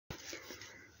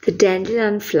The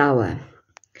dandelion flower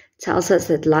tells us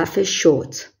that life is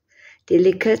short,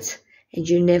 delicate, and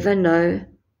you never know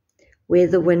where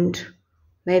the wind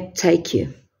may take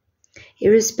you.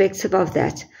 Irrespective of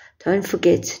that, don't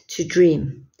forget to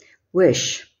dream,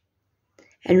 wish,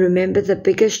 and remember the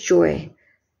biggest joy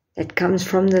that comes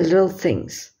from the little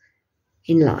things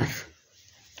in life.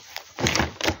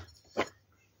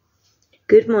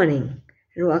 Good morning,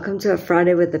 and welcome to a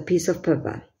Friday with a Piece of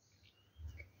Pippa.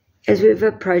 As we've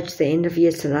approached the end of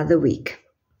yet another week,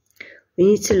 we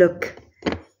need to look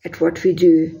at what we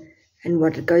do and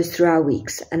what goes through our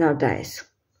weeks and our days,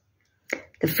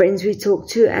 the friends we talk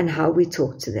to and how we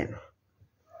talk to them.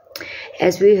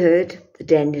 As we heard, the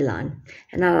dandelion,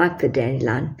 and I like the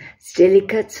dandelion. It's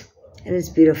delicate and it's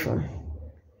beautiful.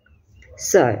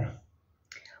 So,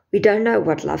 we don't know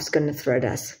what life's going to throw at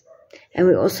us, and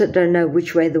we also don't know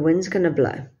which way the wind's going to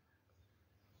blow.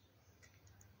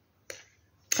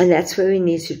 And that's where we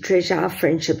need to treasure our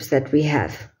friendships that we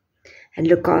have and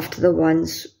look after the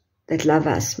ones that love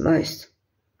us most.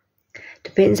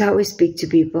 Depends how we speak to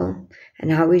people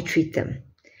and how we treat them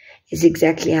is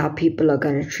exactly how people are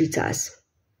going to treat us.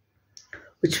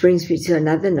 Which brings me to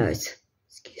another note,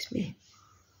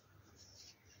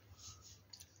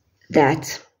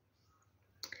 that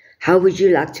how would you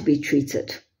like to be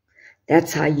treated?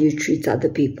 That's how you treat other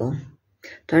people.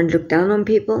 Don't look down on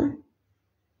people,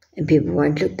 and people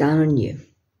won't look down on you.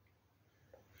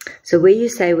 So where you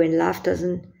say when life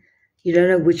you don't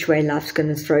know which way life's going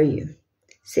to throw you,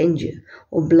 send you,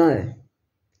 or blow.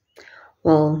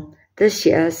 Well, this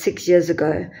year, 6 years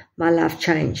ago, my life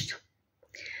changed.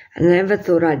 And I never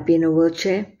thought I'd be in a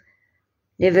wheelchair.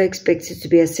 Never expected to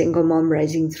be a single mom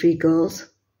raising 3 girls.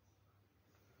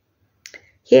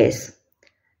 Yes,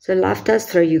 so life does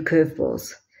throw you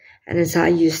curveballs, and it's how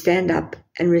you stand up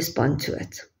and respond to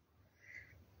it.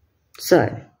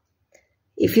 So,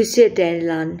 if you see a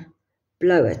dandelion,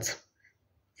 blow it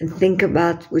and think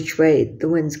about which way the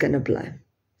wind's going to blow.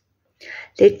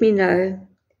 Let me know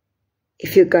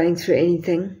if you're going through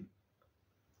anything.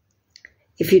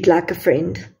 If you'd like a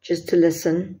friend just to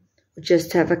listen or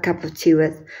just to have a cup of tea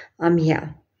with, I'm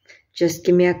here. Just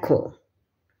give me a call.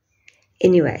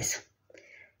 Anyways,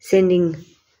 sending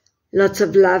lots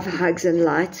of love, hugs and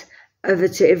light over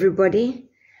to everybody.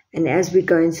 And as we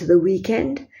go into the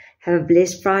weekend, have a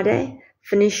blessed Friday,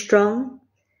 finish strong,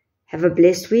 have a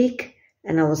blessed week,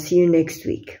 and I will see you next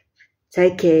week.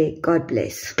 Take care. God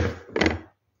bless.